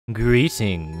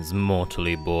Greetings,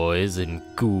 mortally boys and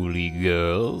ghouly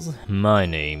girls. My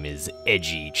name is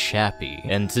Edgy Chappy,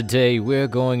 and today we're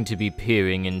going to be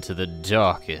peering into the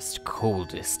darkest,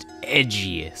 coldest,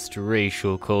 edgiest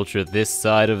racial culture this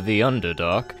side of the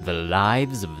Underdark, the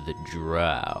lives of the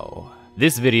Drow.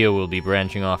 This video will be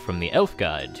branching off from the Elf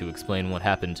Guide to explain what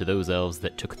happened to those elves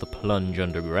that took the plunge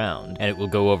underground, and it will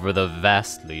go over the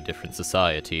vastly different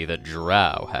society that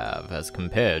Drow have as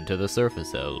compared to the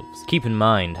surface elves. Keep in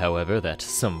mind, however, that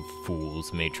some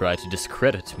fools may try to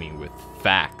discredit me with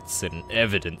facts and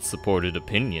evidence-supported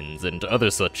opinions and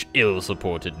other such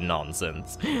ill-supported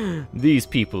nonsense. These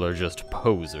people are just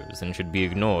posers and should be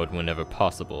ignored whenever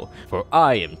possible, for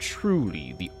I am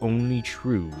truly the only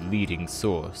true leading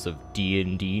source of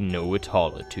D&D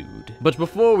know-it-allitude. But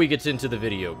before we get into the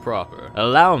video proper,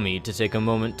 allow me to take a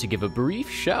moment to give a brief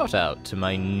shout-out to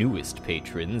my newest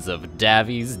patrons of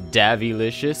Davvy's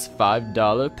Davvylicious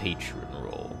 $5 patron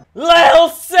roll. Lil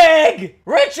Sig!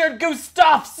 Richard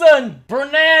Gustafson!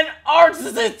 Brennan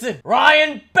Artzt!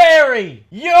 Ryan Berry!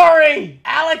 Yuri!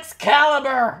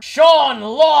 Alexcalibur! Sean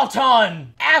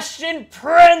Lawton! Ashton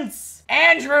Prince!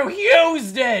 Andrew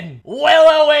Hughesdon!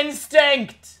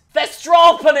 Willowistinct!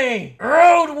 Thestralpony!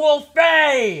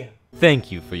 Rudewolfe!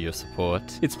 Thank you for your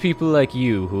support. It's people like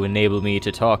you who enable me to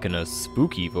talk in a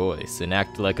spooky voice and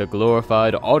act like a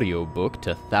glorified audiobook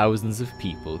to thousands of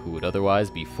people who would otherwise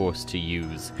be forced to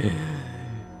use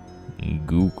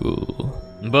Google.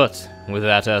 But with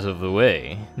that out of the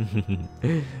way,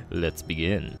 let's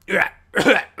begin.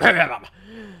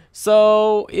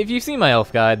 So, if you've seen my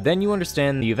elf guide, then you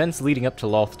understand the events leading up to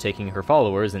Lawton taking her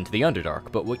followers into the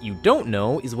Underdark, but what you don't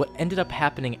know is what ended up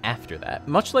happening after that.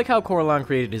 Much like how Corellon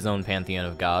created his own pantheon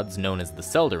of gods, known as the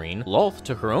Seldarine, Lawton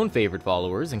took her own favorite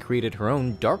followers and created her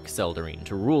own Dark Seldarine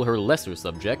to rule her lesser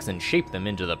subjects and shape them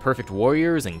into the perfect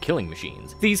warriors and killing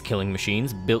machines. These killing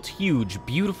machines built huge,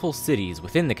 beautiful cities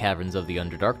within the caverns of the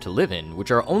Underdark to live in,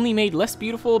 which are only made less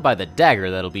beautiful by the dagger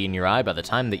that'll be in your eye by the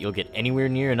time that you'll get anywhere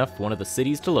near enough one of the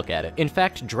cities to look at it. In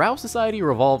fact, Drow society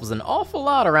revolves an awful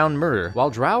lot around murder. While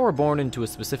Drow are born into a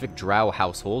specific Drow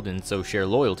household and so share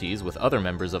loyalties with other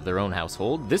members of their own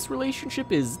household, this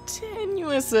relationship is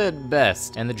tenuous at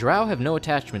best, and the Drow have no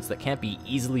attachments that can't be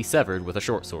easily severed with a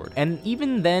short sword. And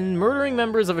even then, murdering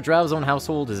members of a Drow's own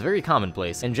household is very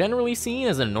commonplace and generally seen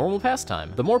as a normal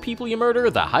pastime. The more people you murder,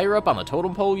 the higher up on the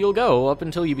totem pole you'll go, up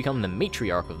until you become the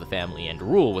matriarch of the family and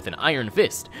rule with an iron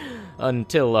fist.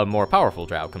 Until a more powerful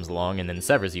Drow comes along and then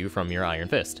severs you from your iron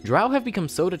fist. Drow have become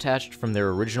so detached from their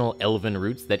original elven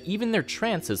roots that even their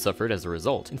trance has suffered as a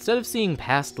result. Instead of seeing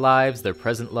past lives, their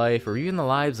present life, or even the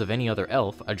lives of any other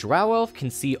elf, a Drow elf can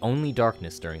see only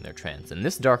darkness during their trance, and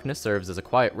this darkness serves as a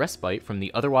quiet respite from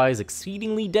the otherwise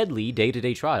exceedingly deadly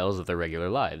day-to-day trials of their regular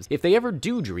lives. If they ever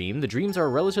do dream, the dreams are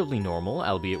relatively normal,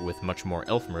 albeit with much more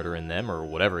elf murder in them, or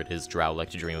whatever it is Drow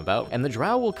like to dream about, and the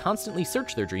Drow will constantly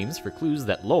search their dreams for clues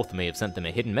that Lawton may have sent them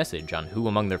a hidden message on who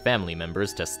among their family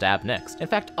members to stab next. In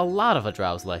fact, a lot of a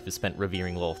Drow's life is spent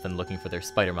revering Lawton, looking for their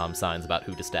Spider-Mom signs about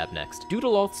who to stab next. Due to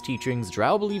Lawton's teachings,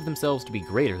 Drow believe themselves to be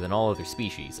greater than all other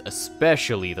species,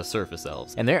 especially the surface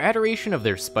elves, and their adoration of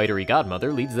their spidery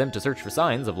godmother leads them to search for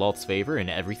signs of Lawton's favor in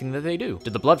everything that they do.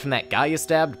 Did the blood from that guy you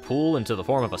stabbed pool into the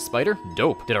form of a spider?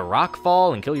 Dope. Did a rock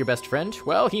fall and kill your best friend?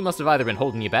 Well, he must have either been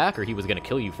holding you back or he was gonna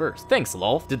kill you first. Thanks,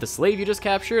 Lawton. Did the slave you just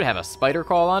captured have a spider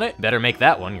crawl on it? Better make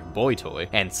that one your boy toy.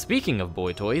 And speaking of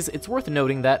boy toys, it's worth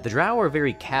noting that the Drow are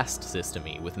very caste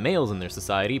system-y, with males in their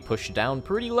society pushed down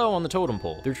pretty low on the totem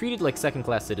pole. They're treated like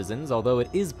second-class citizens, although it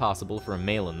is possible for a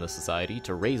male in the society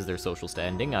to raise their social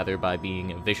standing either by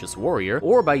being a vicious warrior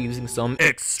or by using some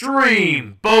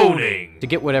extreme boning to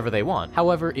get whatever they want.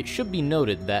 However, it should be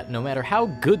noted that no matter how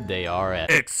good they are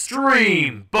at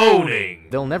extreme boning,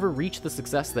 they'll never reach the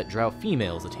success that Drow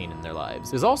females attain in their lives.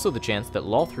 There's also the chance that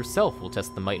Lawton herself will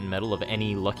test the might and mettle of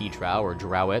any lucky Drow or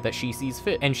Drowette that she sees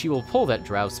fit, and she will pull that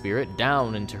Drow spirit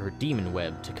down into her demon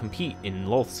web to compete in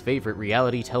Lawton's favorite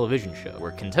reality television show,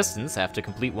 where contestants have to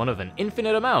complete one of an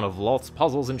infinite amount of Lawton's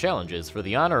puzzles and challenges for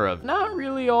the honor of not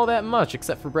really all that much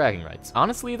except for bragging rights.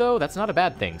 Honestly though, that's not a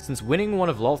bad thing, since winning one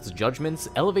of Lawton's judgments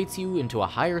elevates you into a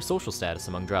higher social status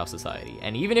among Drow society,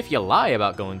 and even if you lie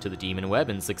about going to the demon web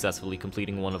and successfully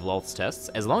completing one of Lawton's tests,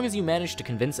 as long as you manage to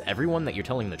convince everyone that you're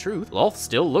telling the truth, Lawton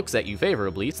still looks at you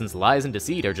favorably, since lies and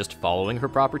deceit are just following her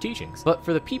proper teachings. But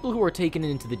for the people who are taken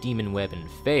into the demon web and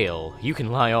fail, you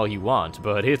can lie all you want,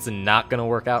 but it's not gonna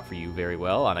work out for you very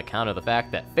well on account of the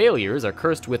fact that failures are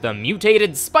cursed with a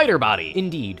mutated spider body.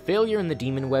 Indeed, failure in the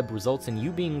demon web results in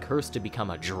you being cursed to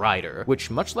become a Drider, which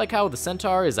much like how the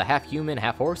centaur is a half human,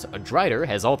 half horse, a Drider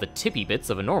has all the tippy bits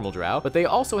of a normal Drow, but they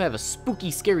also have a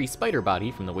spooky, scary spider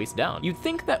body from the waist down. You'd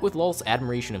think that with Lolth's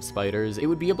admiration of spiders, it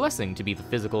would be a blessing to be the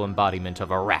physical embodiment of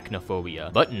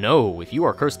arachnophobia. But no, if you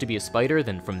are cursed to be a spider,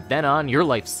 then from then on, your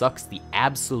life sucks the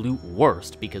absolute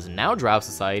worst, because now Drow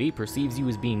society perceives you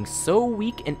as being so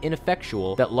weak and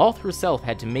ineffectual that Lawth herself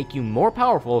had to make you more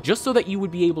powerful just so that you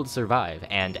would be able to survive.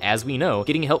 And as we know,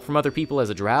 getting help from other people as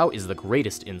a Drow is the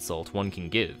greatest insult one can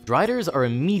give. Driders are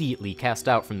immediately cast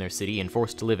out from their city and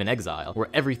forced to live in exile, where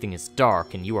everything is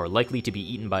dark and you are likely to be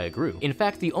eaten by a Grue. In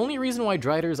fact, the only reason why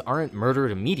Driders aren't murdered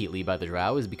immediately by the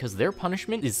Drow is because their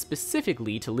punishment is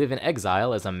specifically to live in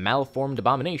exile as a malformed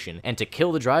abomination, and to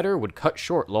kill the Drider would cut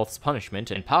short Lawth's punishment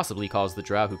and possibly cause the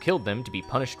Drow who killed them to be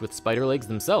punished with spider legs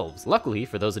themselves. Luckily,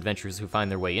 for those adventurers who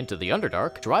find their way into the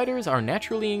Underdark, Driders are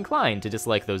naturally inclined to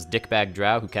dislike those dickbag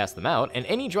Drow who cast them out, and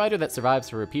any Drider that survives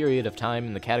for a period of time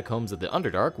in the catacombs of the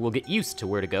Underdark will get used to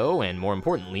where to go and, more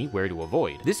importantly, where to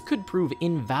avoid. This could prove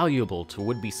invaluable to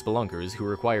would-be spelunkers who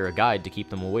require a guide to keep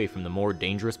them away from the more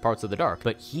dangerous parts of the dark,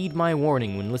 but heed my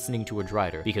warning when listening to a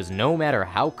Drider, because no matter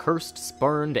how cursed,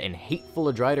 spurned, and hateful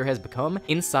a Drider has become,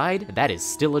 inside, that is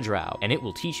still a Drow, and it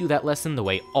will teach you that lesson the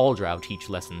way all Drow teach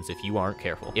lessons if you aren't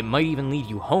careful. It might even lead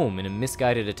you home in a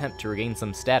misguided attempt to regain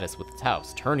some status with its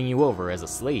house, turning you over as a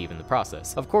slave in the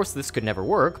process. Of course, this could never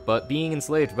work, but being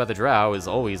enslaved by the Drow is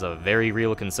always a very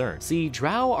real concern. See,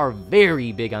 Drow are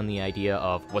very big on the idea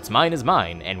of what's mine is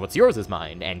mine, and what's yours is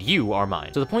mine, and you are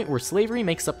mine, to the point where slavery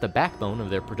makes up the backbone of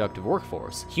their productive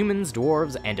workforce. Humans,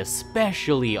 dwarves, and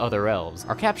especially other elves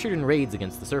are captured in raids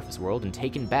against the surface world and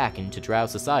taken back into Drow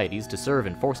societies to serve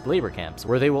in forced labor camps,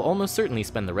 where they will almost certainly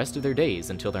spend the rest of their days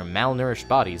until their malnourished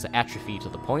bodies atrophy to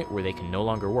the point where they can no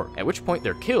longer work, at which point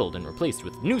they're killed and replaced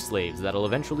with new slaves that'll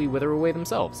eventually wither away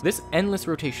themselves. This endless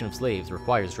rotation of slaves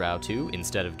requires Drow to,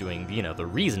 instead of doing, the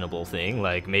reasonable thing,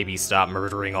 like maybe stop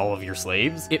murdering all of your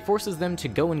slaves, it forces them to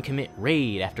go and commit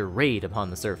raid after raid upon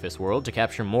the surface world to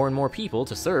capture more and more people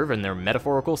to serve in their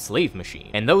metaphorical slave machine.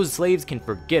 And those slaves can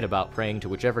forget about praying to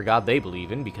whichever god they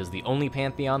believe in, because the only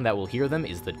pantheon that will hear them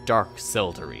is the Dark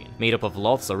Seldarine, made up of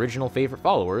Lawth's original favorite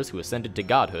followers who ascended to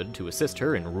godhood to assist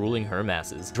her in ruling her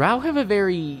masses. Drow have a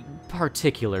very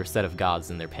particular set of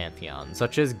gods in their pantheon,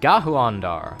 such as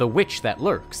Gahuandar, the witch that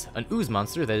lurks, an ooze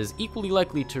monster that is equally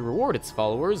likely to reward its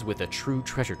followers with a true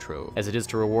treasure trove, as it is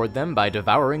to reward them by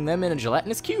devouring them in a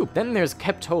gelatinous cube. Then there's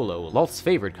Keptolo, Lawth's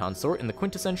favorite consort and the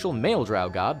quintessential male Drow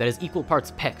god that is equal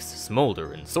parts Pex,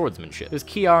 smolder, and swordsmanship. There's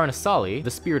Kiar and Asali, the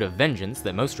spirit of vengeance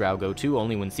that most Drow go to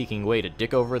only when seeking a way to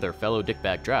dick over their fellow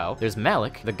dickbag Drow. There's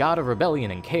Malik, the god of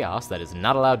rebellion and chaos that is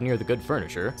not allowed near the good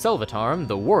furniture. Selvatarm,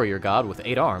 the warrior god with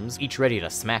 8 arms, each ready to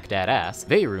smack that ass.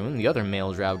 Veyrun, the other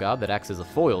male Drow god that acts as a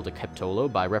foil to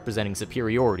Keptolo by representing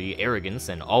superiority, arrogance,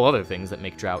 and all other things that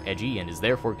make Drow edgy and is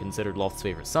therefore considered Lawth's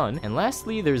favorite son. And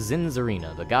lastly, there's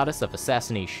Zinzarina, the goddess of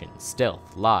assassination,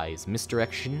 stealth, lies,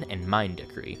 misdirection, and mind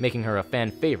decree, making her a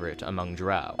fan favorite among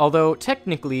Drow. Although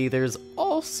technically there's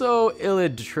also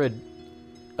Illidri,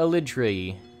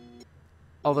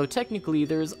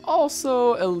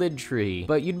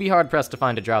 but you'd be hard-pressed to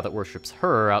find a Drow that worships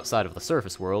her outside of the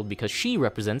surface world, because she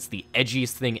represents the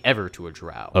edgiest thing ever to a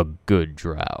Drow. A good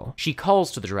Drow. She calls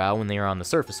to the Drow when they are on the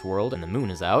surface world and the moon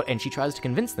is out, and she tries to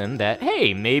convince them that,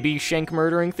 hey, maybe shank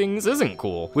murdering things isn't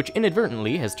cool, which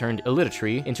inadvertently has turned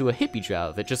Illitri into a hippie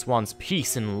Drow that just wants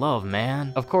peace and love,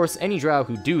 man. Of course, any Drow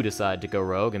who do decide to go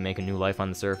rogue and make a new life on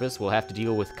the surface will have to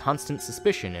deal with constant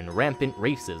suspicion and rampant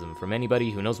racism from anybody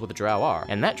who knows what the Drow are.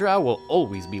 And that Drow will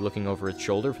always be looking over its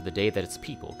shoulder for the day that its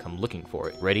people come looking for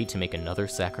it, ready to make another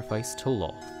sacrifice to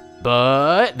Lawth.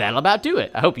 But that'll about do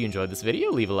it. I hope you enjoyed this video.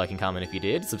 Leave a like and comment if you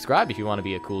did. Subscribe if you want to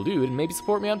be a cool dude, and maybe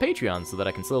support me on Patreon so that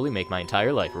I can slowly make my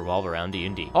entire life revolve around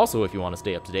D&D. Also, if you want to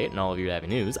stay up to date on all of your Davvy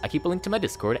news, I keep a link to my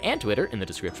Discord and Twitter in the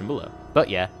description below. But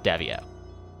yeah, Davvy out.